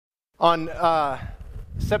On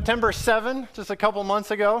September 7, just a couple months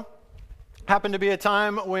ago, happened to be a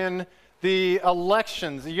time when the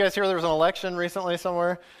elections, you guys hear there was an election recently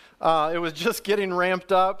somewhere? It was just getting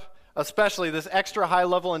ramped up, especially this extra high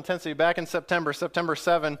level intensity back in September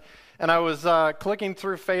 7, and I was clicking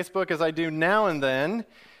through Facebook as I do now and then,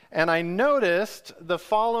 and I noticed the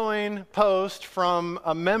following post from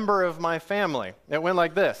a member of my family. It went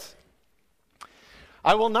like this: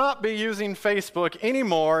 I will not be using Facebook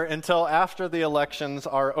anymore until after the elections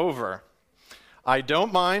are over. I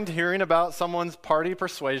don't mind hearing about someone's party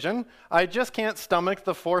persuasion. I just can't stomach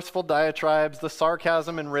the forceful diatribes, the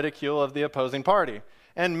sarcasm and ridicule of the opposing party,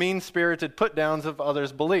 and mean-spirited put-downs of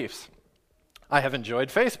others' beliefs. I have enjoyed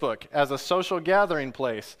Facebook as a social gathering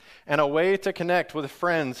place and a way to connect with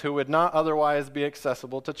friends who would not otherwise be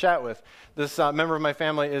accessible to chat with. This member of my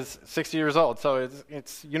family is 60 years old, so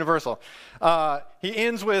it's universal. He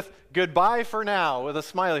ends with, "Goodbye for now," with a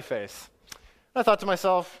smiley face. I thought to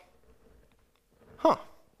myself,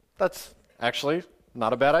 that's actually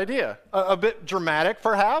not a bad idea. A bit dramatic,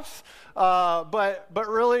 perhaps, but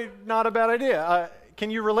really not a bad idea. Can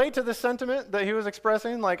you relate to the sentiment that he was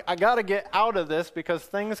expressing? Like, I got to get out of this because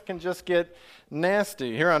things can just get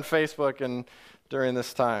nasty here on Facebook and during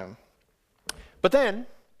this time. But then,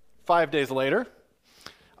 5 days later,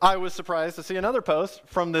 I was surprised to see another post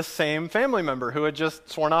from this same family member who had just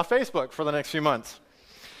sworn off Facebook for the next few months.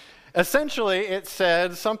 Essentially, it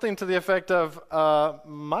said something to the effect of,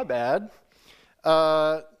 my bad,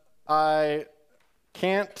 I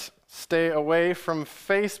can't stay away from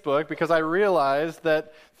Facebook because I realized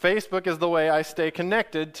that Facebook is the way I stay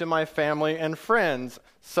connected to my family and friends,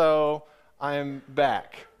 so I'm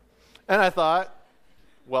back. And I thought,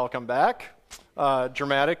 welcome back.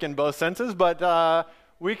 Dramatic in both senses, but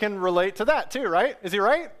we can relate to that too, right? Is he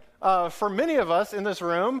right? For many of us in this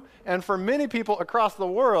room and for many people across the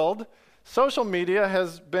world, social media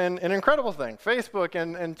has been an incredible thing. Facebook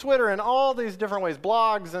and Twitter and all these different ways,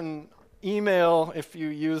 blogs and email, if you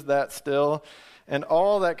use that still, and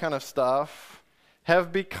all that kind of stuff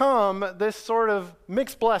have become this sort of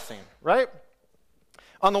mixed blessing, right?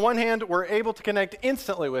 On the one hand, we're able to connect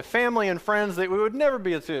instantly with family and friends that we would never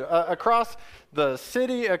be able to. Across the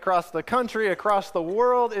city, across the country, across the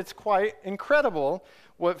world, it's quite incredible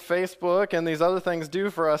what Facebook and these other things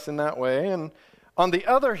do for us in that way. And on the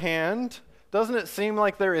other hand, doesn't it seem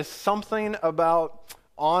like there is something about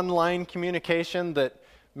online communication that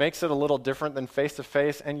makes it a little different than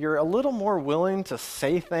face-to-face, and you're a little more willing to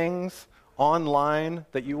say things online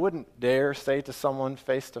that you wouldn't dare say to someone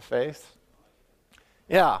face-to-face?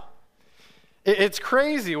 Yeah. It's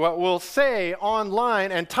crazy what we'll say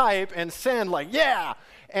online and type and send like, yeah,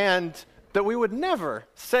 and that we would never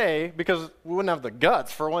say because we wouldn't have the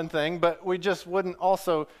guts for one thing, but we just wouldn't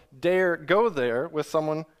also dare go there with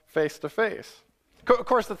someone face-to-face. Of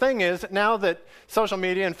course, the thing is, now that social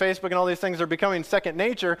media and Facebook and all these things are becoming second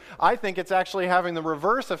nature, I think it's actually having the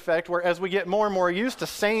reverse effect, where as we get more and more used to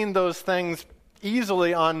saying those things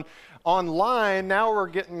easily online, now we're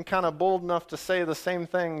getting kind of bold enough to say the same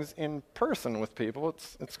things in person with people.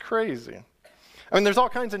 It's crazy. I mean, there's all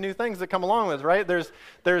kinds of new things that come along with it, right? There's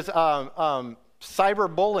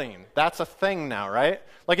cyberbullying. That's a thing now, right?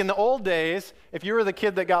 Like in the old days, if you were the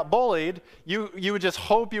kid that got bullied, you would just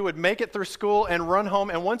hope you would make it through school and run home,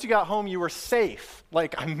 and once you got home, you were safe.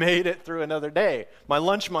 Like, I made it through another day. My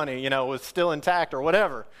lunch money, was still intact or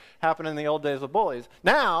whatever happened in the old days with bullies.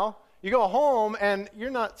 Now, you go home and you're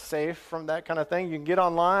not safe from that kind of thing. You can get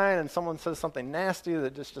online and someone says something nasty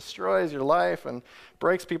that just destroys your life and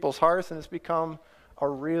breaks people's hearts, and it's become a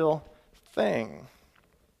real thing.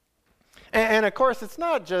 And of course, it's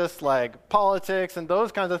not just like politics and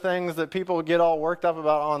those kinds of things that people get all worked up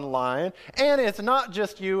about online. And it's not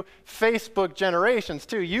just you Facebook generations,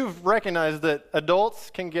 too. You've recognized that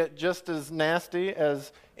adults can get just as nasty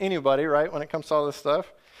as anybody, right, when it comes to all this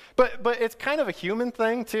stuff. But it's kind of a human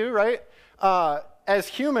thing, too, right? As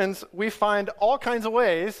humans, we find all kinds of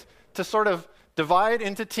ways to sort of divide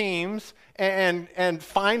into teams and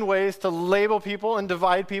find ways to label people and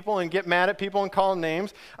divide people and get mad at people and call them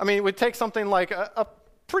names. I mean, it would take something like a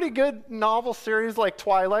pretty good novel series like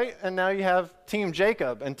Twilight, and now you have Team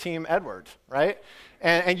Jacob and Team Edward, right?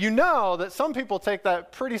 And you know that some people take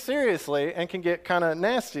that pretty seriously and can get kind of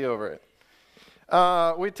nasty over it.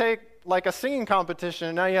 We take like a singing competition,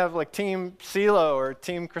 and now you have like Team CeeLo or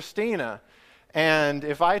Team Christina. And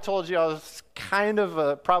if I told you I was kind of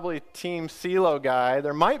a probably Team CeeLo guy,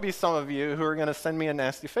 there might be some of you who are going to send me a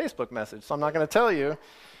nasty Facebook message. So I'm not going to tell you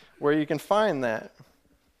where you can find that.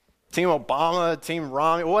 Team Obama, Team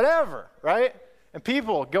Romney, whatever, right? And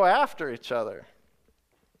people go after each other.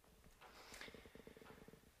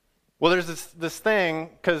 Well, there's this thing,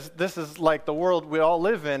 because this is like the world we all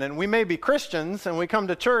live in, and we may be Christians and we come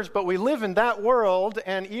to church, but we live in that world,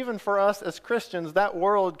 and even for us as Christians, that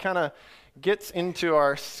world kind of gets into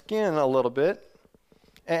our skin a little bit,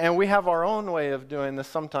 and we have our own way of doing this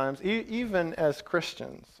sometimes, even as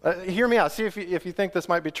Christians. Hear me out. See if you think this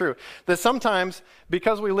might be true. That sometimes,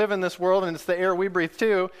 because we live in this world, and it's the air we breathe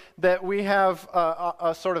too, that we have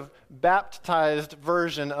a sort of baptized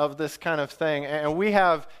version of this kind of thing. And we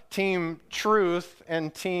have team truth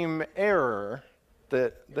and team error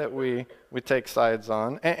that we take sides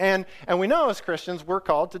on. And we know as Christians we're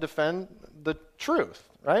called to defend the truth,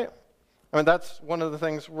 right? I mean, that's one of the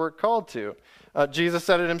things we're called to. Jesus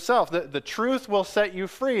said it himself, that the truth will set you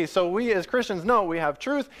free. So we as Christians know we have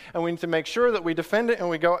truth, and we need to make sure that we defend it, and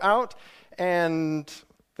we go out, and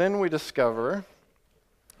then we discover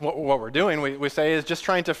what we're doing, we say, is just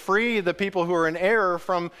trying to free the people who are in error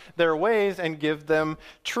from their ways and give them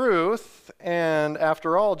truth. And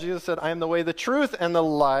after all, Jesus said, I am the way, the truth, and the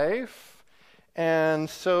life. And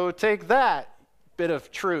so take that bit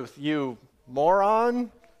of truth, you moron,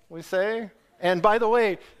 we say. And by the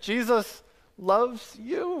way, Jesus loves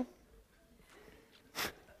you.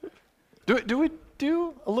 Do we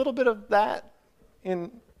do a little bit of that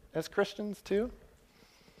as Christians too?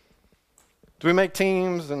 Do we make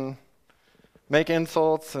teams and make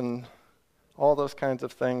insults and all those kinds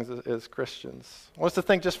of things as Christians? I want us to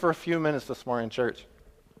think just for a few minutes this morning, church,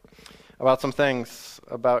 about some things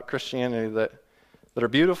about Christianity that are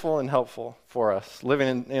beautiful and helpful for us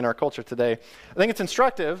living in our culture today. I think it's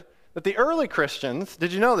instructive that the early Christians,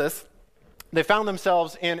 did you know this? They found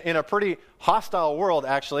themselves in a pretty hostile world,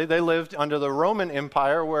 actually. They lived under the Roman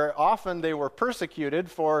Empire, where often they were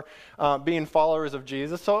persecuted for being followers of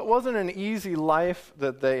Jesus. So it wasn't an easy life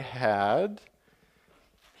that they had.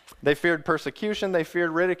 They feared persecution. They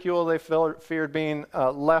feared ridicule. They feared being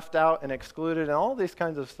left out and excluded and all these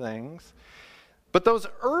kinds of things. But those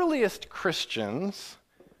earliest Christians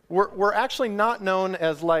were actually not known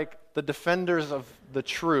as like the defenders of the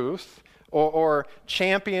truth, or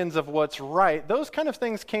champions of what's right. Those kind of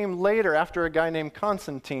things came later after a guy named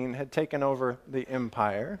Constantine had taken over the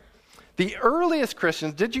empire. The earliest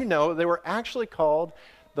Christians, did you know, they were actually called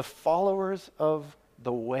the followers of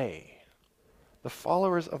the way. The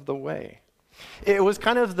followers of the way. It was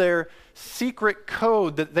kind of their secret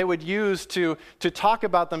code that they would use to talk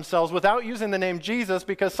about themselves without using the name Jesus,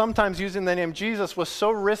 because sometimes using the name Jesus was so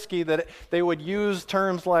risky that they would use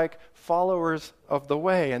terms like followers of the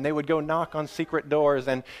way, and they would go knock on secret doors,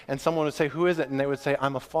 and someone would say, who is it? And they would say,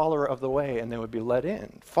 I'm a follower of the way, and they would be let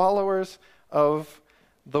in. Followers of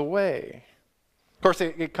the way. Of course,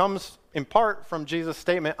 it comes in part from Jesus'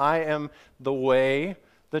 statement, I am the way,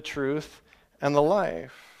 the truth, and the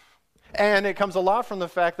life. And it comes a lot from the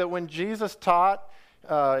fact that when Jesus taught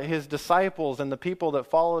his disciples and the people that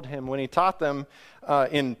followed him, when he taught them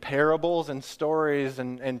in parables and stories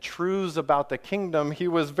and truths about the kingdom, he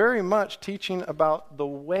was very much teaching about the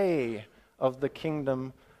way of the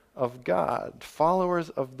kingdom of God, followers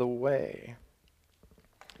of the way.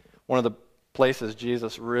 One of the places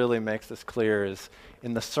Jesus really makes this clear is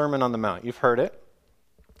in the Sermon on the Mount. You've heard it.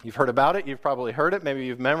 You've heard about it. You've probably heard it. Maybe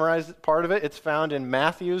you've memorized part of it. It's found in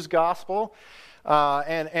Matthew's Gospel.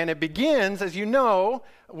 And it begins, as you know,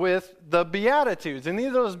 with the Beatitudes. And these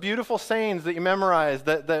are those beautiful sayings that you memorize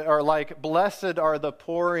that are like, blessed are the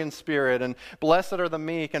poor in spirit, and blessed are the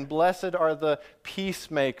meek, and blessed are the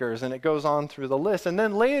peacemakers. And it goes on through the list. And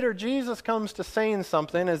then later, Jesus comes to saying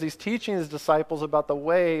something as he's teaching his disciples about the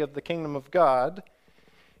way of the kingdom of God.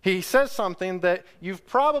 He says something that you've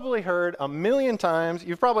probably heard a million times.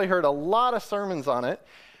 You've probably heard a lot of sermons on it.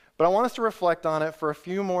 But I want us to reflect on it for a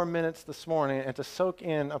few more minutes this morning and to soak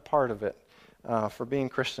in a part of it for being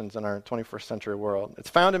Christians in our 21st century world. It's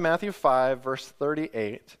found in Matthew 5, verse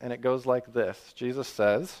 38, and it goes like this. Jesus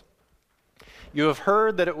says, you have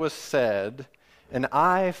heard that it was said, an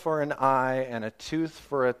eye for an eye and a tooth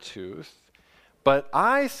for a tooth. But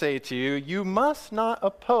I say to you, you must not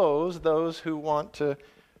oppose those who want to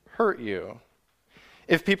hurt you.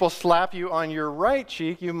 If people slap you on your right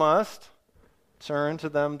cheek, you must turn to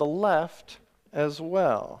them the left as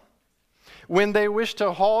well. When they wish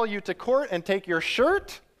to haul you to court and take your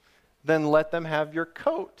shirt, then let them have your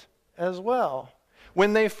coat as well.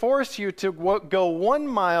 When they force you to go 1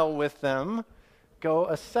 mile with them, go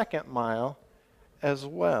a second mile as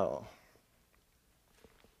well.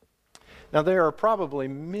 Now, there are probably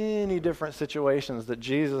many different situations that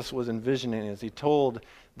Jesus was envisioning as he told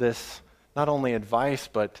this not only advice,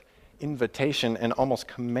 but invitation and almost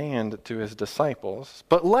command to his disciples.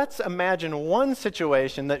 But let's imagine one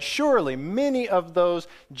situation that surely many of those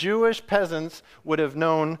Jewish peasants would have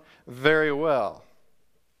known very well.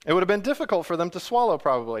 It would have been difficult for them to swallow,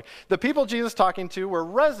 probably. The people Jesus was talking to were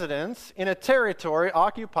residents in a territory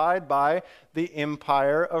occupied by the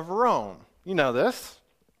Empire of Rome. You know this.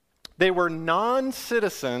 They were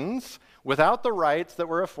non-citizens without the rights that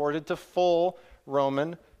were afforded to full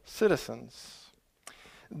Roman citizens.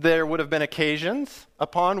 There would have been occasions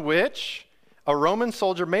upon which a Roman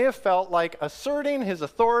soldier may have felt like asserting his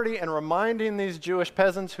authority and reminding these Jewish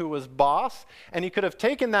peasants who was boss, and he could have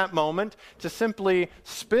taken that moment to simply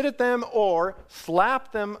spit at them or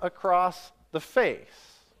slap them across the face.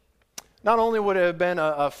 Not only would it have been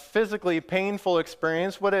a physically painful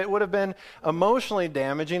experience, but it would have been emotionally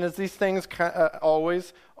damaging, as these things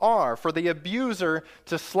always are. For the abuser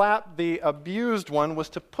to slap the abused one was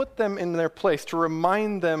to put them in their place, to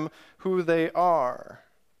remind them who they are.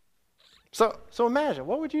 So imagine,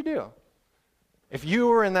 what would you do if you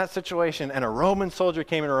were in that situation and a Roman soldier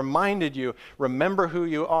came and reminded you, remember who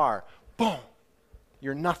you are? Boom,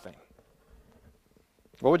 you're nothing.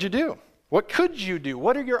 What would you do? What could you do?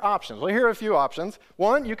 What are your options? Well, here are a few options.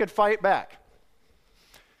 One, you could fight back.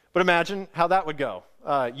 But imagine how that would go.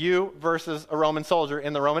 You versus a Roman soldier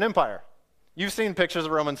in the Roman Empire. You've seen pictures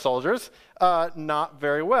of Roman soldiers. Not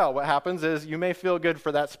very well. What happens is you may feel good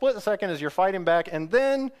for that split second as you're fighting back, and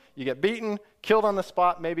then you get beaten, killed on the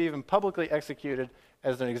spot, maybe even publicly executed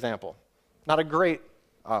as an example. Not a great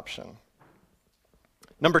option.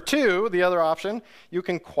 Number two, the other option, you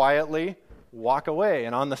can quietly walk away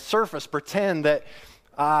and on the surface pretend that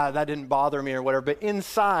that didn't bother me or whatever, but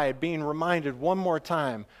inside being reminded one more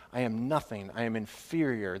time, I am nothing, I am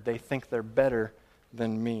inferior, they think they're better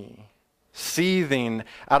than me. Seething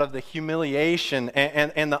out of the humiliation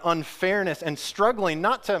and the unfairness and struggling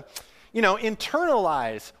not to,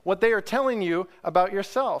 internalize what they are telling you about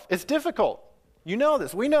yourself. It's difficult. You know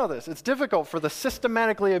this, we know this. It's difficult for the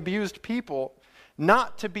systematically abused people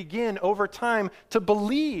not to begin over time to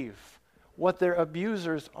believe what their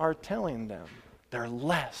abusers are telling them. They're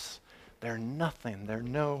less, they're nothing, they're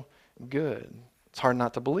no good. It's hard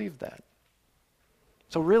not to believe that.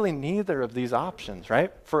 So really neither of these options,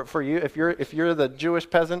 right? For you, if you're the Jewish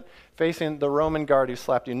peasant facing the Roman guard who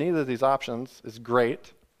slapped you, neither of these options is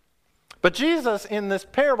great. But Jesus in this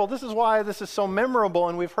parable, this is why this is so memorable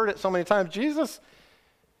and we've heard it so many times, Jesus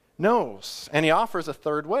knows and he offers a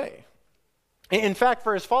third way. In fact,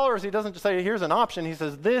 for his followers, he doesn't just say, here's an option. He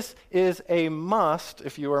says, this is a must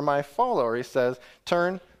if you are my follower. He says,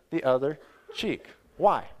 turn the other cheek.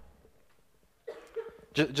 Why?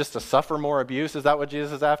 Just to suffer more abuse? Is that what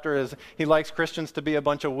Jesus is after? Is he likes Christians to be a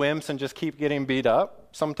bunch of wimps and just keep getting beat up?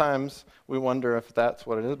 Sometimes we wonder if that's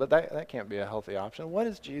what it is, but that can't be a healthy option. What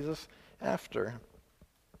is Jesus after?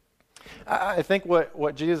 I think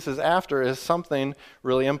what Jesus is after is something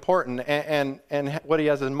really important, and what he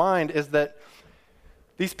has in mind is that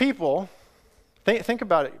these people, think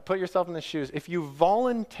about it, put yourself in the shoes. If you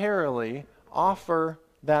voluntarily offer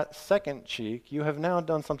that second cheek, you have now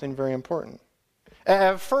done something very important.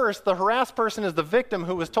 At first, the harassed person is the victim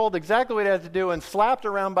who was told exactly what he had to do and slapped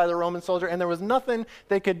around by the Roman soldier, and there was nothing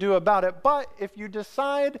they could do about it. But if you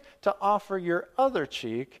decide to offer your other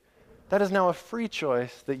cheek, that is now a free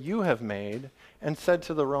choice that you have made and said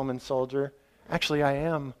to the Roman soldier, actually, I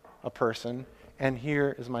am a person, and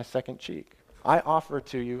here is my second cheek. I offer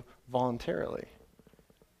to you voluntarily.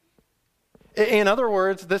 In other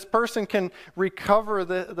words, this person can recover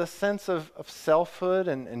the sense of selfhood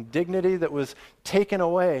and dignity that was taken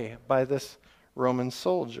away by this Roman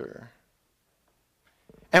soldier.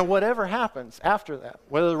 And whatever happens after that,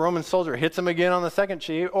 whether the Roman soldier hits him again on the second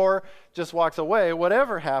cheek or just walks away,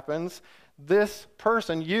 whatever happens, this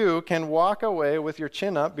person, you can walk away with your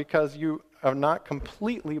chin up because you have not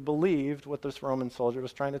completely believed what this Roman soldier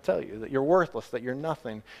was trying to tell you, that you're worthless, that you're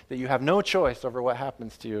nothing, that you have no choice over what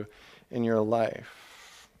happens to you in your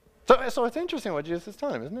life. So it's interesting what Jesus is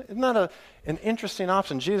telling him, isn't it? Isn't that an interesting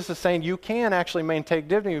option? Jesus is saying you can actually maintain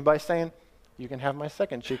dignity by saying, you can have my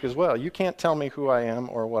second cheek as well. You can't tell me who I am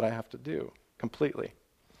or what I have to do completely.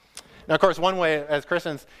 Now, of course, one way as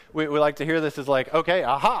Christians we like to hear this is like, okay,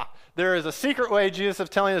 aha, there is a secret way Jesus is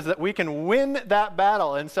telling us that we can win that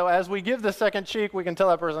battle. And so as we give the second cheek, we can tell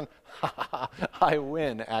that person, ha, ha, ha, I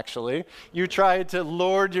win, actually. You tried to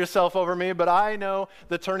lord yourself over me, but I know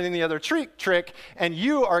the turning the other trick, and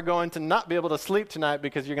you are going to not be able to sleep tonight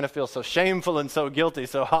because you're going to feel so shameful and so guilty.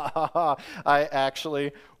 So, ha, ha, ha, I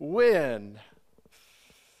actually win.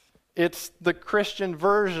 It's the Christian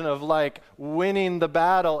version of like winning the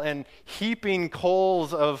battle and heaping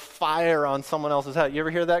coals of fire on someone else's head. You ever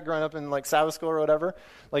hear that growing up in like Sabbath school or whatever?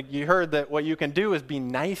 Like you heard that what you can do is be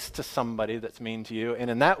nice to somebody that's mean to you, and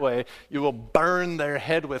in that way you will burn their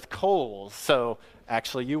head with coals. So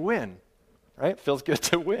actually you win, right? Feels good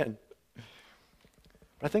to win.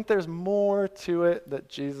 But I think there's more to it that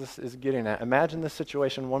Jesus is getting at. Imagine the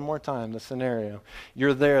situation one more time, the scenario.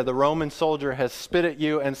 You're there, the Roman soldier has spit at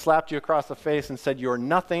you and slapped you across the face and said, you're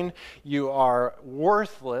nothing, you are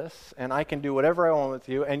worthless, and I can do whatever I want with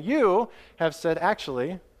you. And you have said,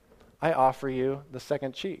 actually, I offer you the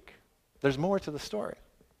second cheek. There's more to the story.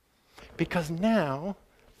 Because now,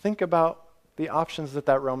 think about the options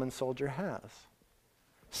that Roman soldier has.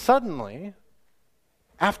 Suddenly,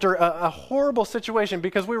 after a horrible situation,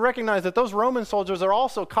 because we recognize that those Roman soldiers are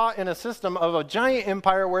also caught in a system of a giant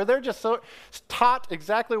empire where they're just so taught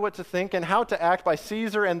exactly what to think and how to act by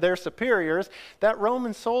Caesar and their superiors, that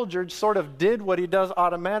Roman soldier sort of did what he does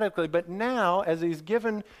automatically. But now, as he's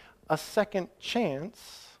given a second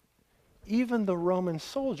chance, even the Roman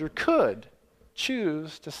soldier could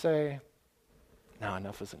choose to say, no,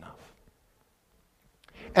 enough is enough.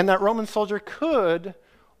 And that Roman soldier could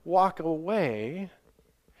walk away.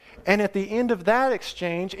 And at the end of that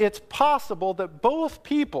exchange, it's possible that both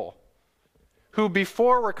people who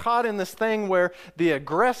before were caught in this thing where the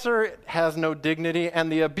aggressor has no dignity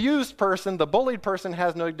and the abused person, the bullied person,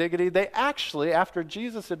 has no dignity, they actually, after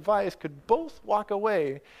Jesus' advice, could both walk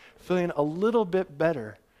away feeling a little bit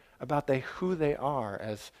better about who they are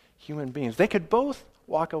as human beings. They could both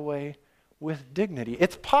walk away with dignity.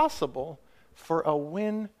 It's possible for a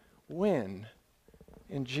win-win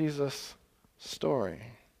in Jesus' story.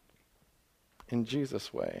 In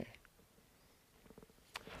Jesus' way.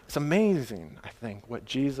 It's amazing, I think, what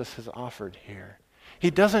Jesus has offered here. He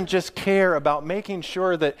doesn't just care about making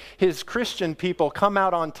sure that his Christian people come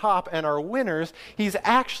out on top and are winners. He's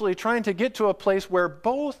actually trying to get to a place where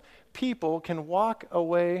both people can walk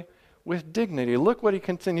away with dignity. Look what he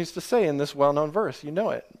continues to say in this well-known verse. You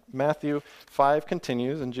know it. Matthew 5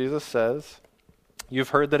 continues, and Jesus says, you've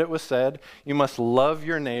heard that it was said, you must love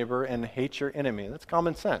your neighbor and hate your enemy. That's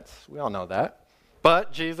common sense. We all know that.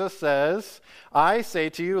 But Jesus says, I say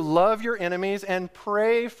to you, love your enemies and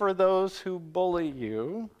pray for those who bully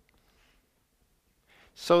you,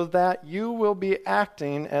 so that you will be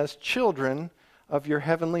acting as children of your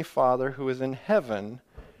heavenly Father who is in heaven.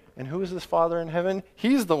 And who is this Father in heaven?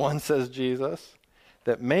 He's the one, says Jesus,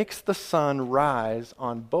 that makes the sun rise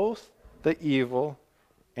on both the evil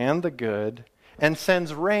and the good, and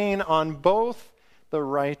sends rain on both the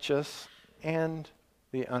righteous and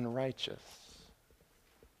the unrighteous.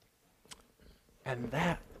 And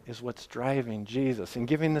that is what's driving Jesus in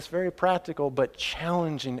giving this very practical but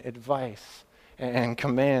challenging advice and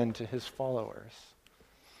command to his followers.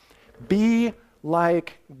 Be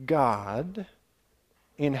like God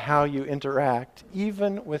in how you interact,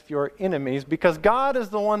 even with your enemies, because God is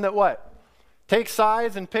the one that what? Takes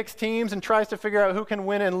sides and picks teams and tries to figure out who can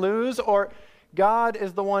win and lose, or God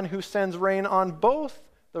is the one who sends rain on both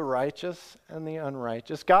the righteous and the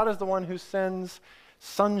unrighteous. God is the one who sends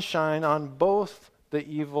sunshine on both the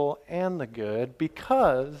evil and the good,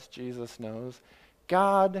 because Jesus knows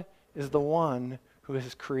God is the one who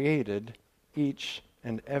has created each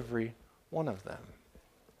and every one of them.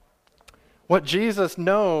 What Jesus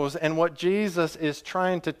knows and what Jesus is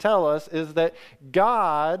trying to tell us is that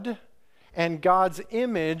God and God's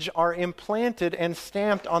image are implanted and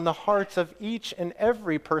stamped on the hearts of each and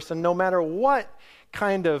every person, no matter what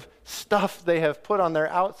kind of stuff they have put on their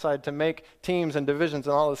outside to make teams and divisions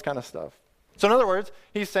and all this kind of stuff. So in other words,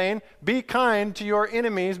 he's saying, be kind to your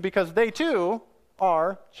enemies because they too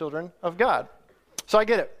are children of God. So I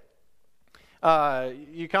get it.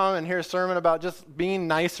 You come and hear a sermon about just being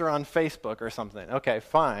nicer on Facebook or something. Okay,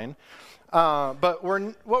 fine. But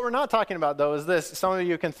what we're not talking about, though, is this. Some of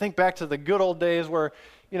you can think back to the good old days where,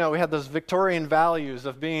 we had those Victorian values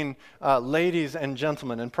of being ladies and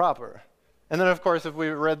gentlemen and proper. And then, of course, if we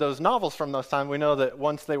read those novels from those times, we know that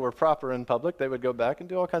once they were proper in public, they would go back and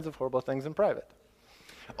do all kinds of horrible things in private.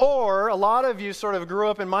 Or a lot of you sort of grew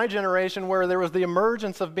up in my generation where there was the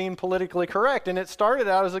emergence of being politically correct, and it started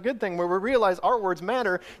out as a good thing where we realized our words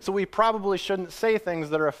matter, so we probably shouldn't say things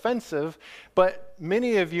that are offensive. But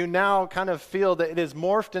many of you now kind of feel that it is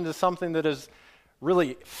morphed into something that is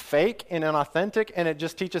really fake and inauthentic, and it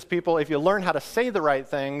just teaches people if you learn how to say the right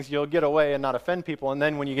things, you'll get away and not offend people, and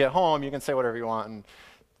then when you get home, you can say whatever you want and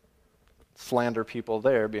slander people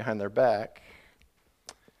there behind their back.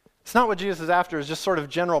 It's not what Jesus is after, is just sort of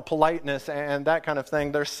general politeness and that kind of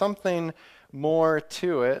thing. There's something more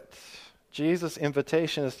to it. Jesus'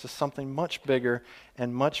 invitation is to something much bigger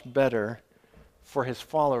and much better for his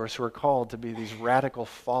followers who are called to be these radical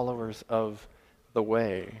followers of the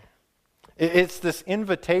way. It's this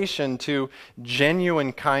invitation to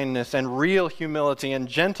genuine kindness and real humility and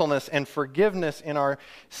gentleness and forgiveness in our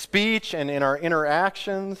speech and in our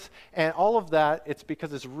interactions. And all of that, it's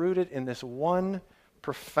because it's rooted in this one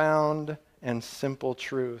profound and simple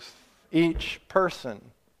truth. Each person,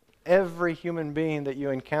 every human being that you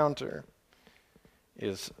encounter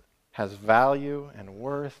has value and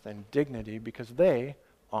worth and dignity because they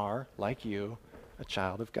are, like you, a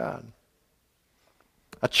child of God.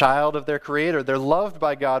 A child of their Creator. They're loved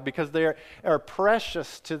by God because they are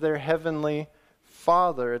precious to their heavenly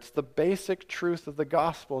Father. It's the basic truth of the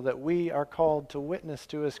gospel that we are called to witness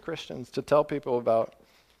to as Christians, to tell people about.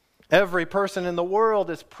 Every person in the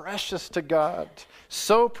world is precious to God.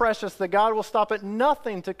 So precious that God will stop at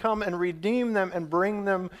nothing to come and redeem them and bring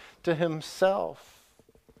them to himself,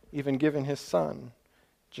 even giving his Son,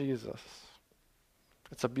 Jesus.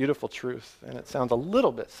 It's a beautiful truth, and it sounds a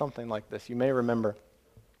little bit something like this. You may remember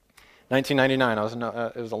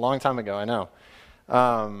 1999. It was a long time ago, I know.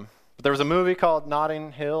 But there was a movie called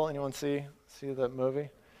Notting Hill. Anyone see the movie?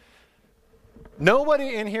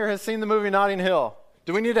 Nobody in here has seen the movie Notting Hill.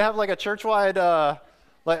 Do we need to have like a church-wide,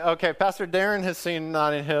 okay, Pastor Darren has seen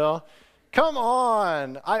Notting Hill. Come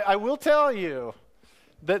on. I will tell you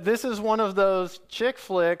that this is one of those chick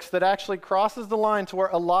flicks that actually crosses the line to where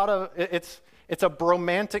a lot of, it's a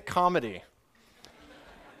bromantic comedy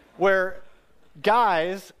where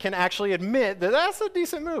guys can actually admit that that's a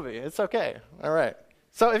decent movie. It's okay. All right.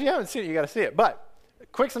 So if you haven't seen it, you got to see it. But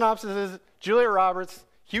quick synopsis is Julia Roberts,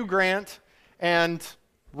 Hugh Grant, and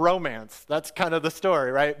romance. That's kind of the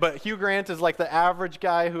story, right? But Hugh Grant is like the average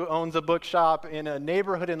guy who owns a bookshop in a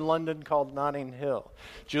neighborhood in London called Notting Hill.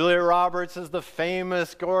 Julia Roberts is the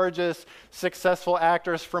famous, gorgeous, successful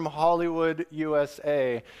actress from Hollywood,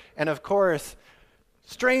 USA. And of course,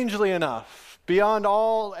 strangely enough, beyond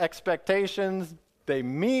all expectations, they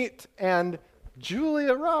meet, and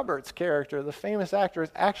Julia Roberts' character, the famous actress,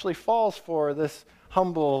 actually falls for this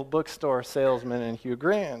humble bookstore salesman in Hugh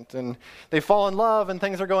Grant. And they fall in love, and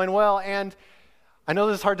things are going well. And I know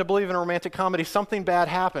this is hard to believe in a romantic comedy. Something bad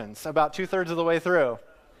happens about 2/3 of the way through.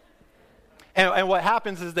 And what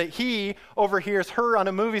happens is that he overhears her on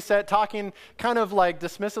a movie set talking kind of like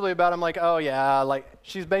dismissively about him, like, oh yeah, like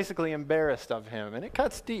she's basically embarrassed of him. And it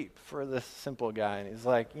cuts deep for this simple guy. And he's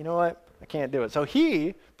like, you know what? I can't do it. So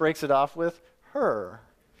he breaks it off with her.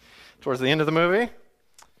 Towards the end of the movie,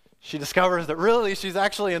 she discovers that really she's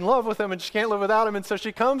actually in love with him and she can't live without him. And so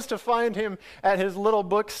she comes to find him at his little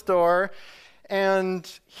bookstore. And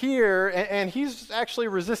he's actually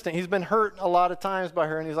resistant. He's been hurt a lot of times by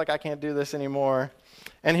her, and he's like, I can't do this anymore.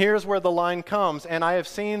 And here's where the line comes. And I have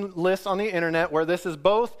seen lists on the internet where this is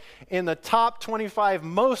both in the top 25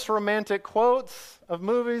 most romantic quotes of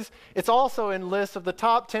movies. It's also in lists of the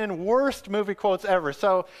top 10 worst movie quotes ever.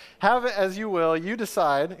 So have it as you will. You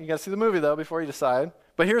decide. You got to see the movie, though, before you decide.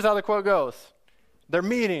 But here's how the quote goes. They're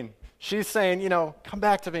meeting. She's saying, come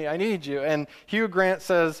back to me. I need you. And Hugh Grant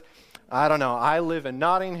says, I don't know. I live in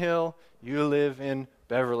Notting Hill. You live in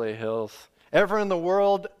Beverly Hills. Everyone in the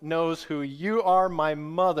world knows who you are. My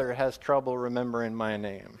mother has trouble remembering my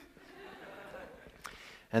name.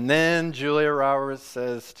 And then Julia Roberts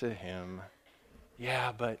says to him,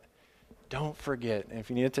 yeah, but don't forget. And if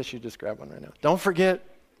you need a tissue, just grab one right now. Don't forget,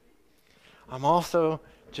 I'm also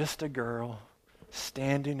just a girl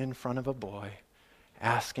standing in front of a boy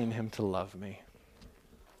asking him to love me.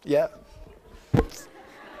 Yeah.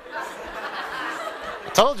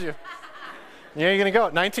 Told you. There you're going to go.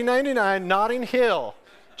 1999, Notting Hill.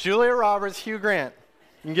 Julia Roberts, Hugh Grant.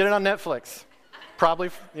 You can get it on Netflix. Probably,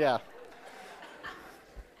 yeah.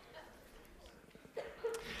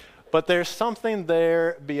 But there's something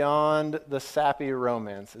there beyond the sappy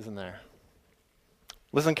romance, isn't there?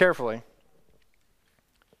 Listen carefully.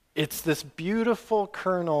 It's this beautiful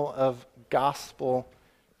kernel of gospel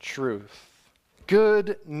truth.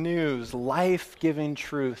 Good news, life-giving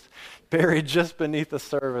truth, buried just beneath the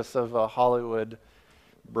surface of a Hollywood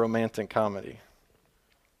romantic comedy.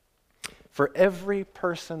 For every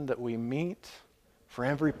person that we meet, for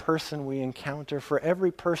every person we encounter, for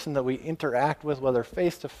every person that we interact with, whether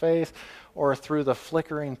face-to-face or through the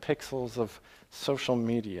flickering pixels of social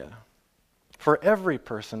media, for every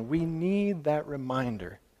person, we need that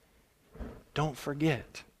reminder. Don't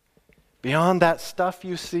forget. Beyond that stuff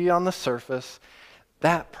you see on the surface,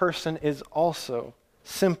 that person is also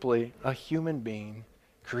simply a human being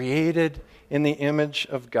created in the image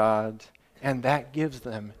of God, and that gives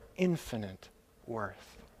them infinite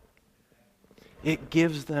worth. It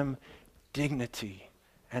gives them dignity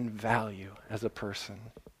and value as a person.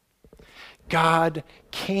 God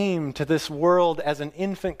came to this world as an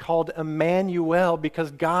infant called Emmanuel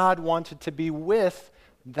because God wanted to be with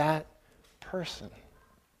that person.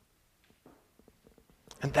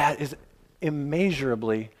 And that is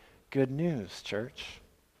immeasurably good news, church.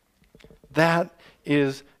 That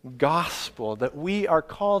is gospel that we are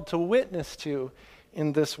called to witness to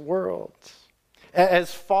in this world.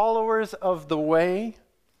 As followers of the way,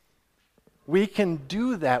 we can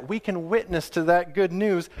do that. We can witness to that good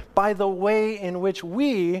news by the way in which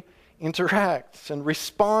we interact and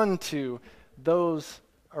respond to those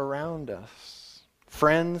around us,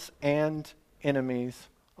 friends and enemies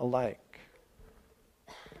alike.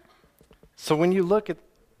 So when you look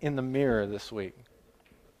in the mirror this week,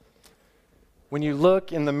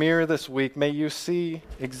 may you see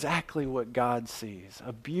exactly what God sees,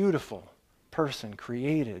 a beautiful person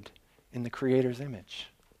created in the Creator's image.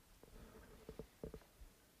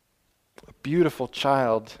 A beautiful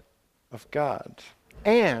child of God.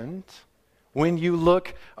 And when you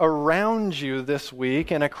look around you this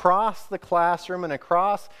week and across the classroom and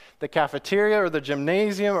across the cafeteria or the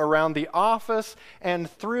gymnasium, around the office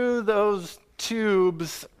and through those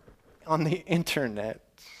tubes on the internet,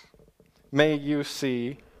 may you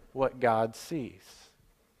see what God sees.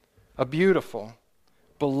 A beautiful,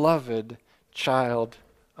 beloved child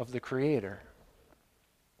of the Creator.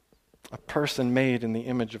 A person made in the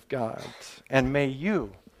image of God. And may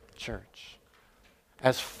you, church,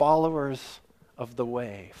 as followers of the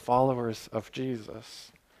way, followers of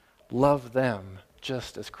Jesus, love them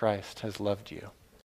just as Christ has loved you.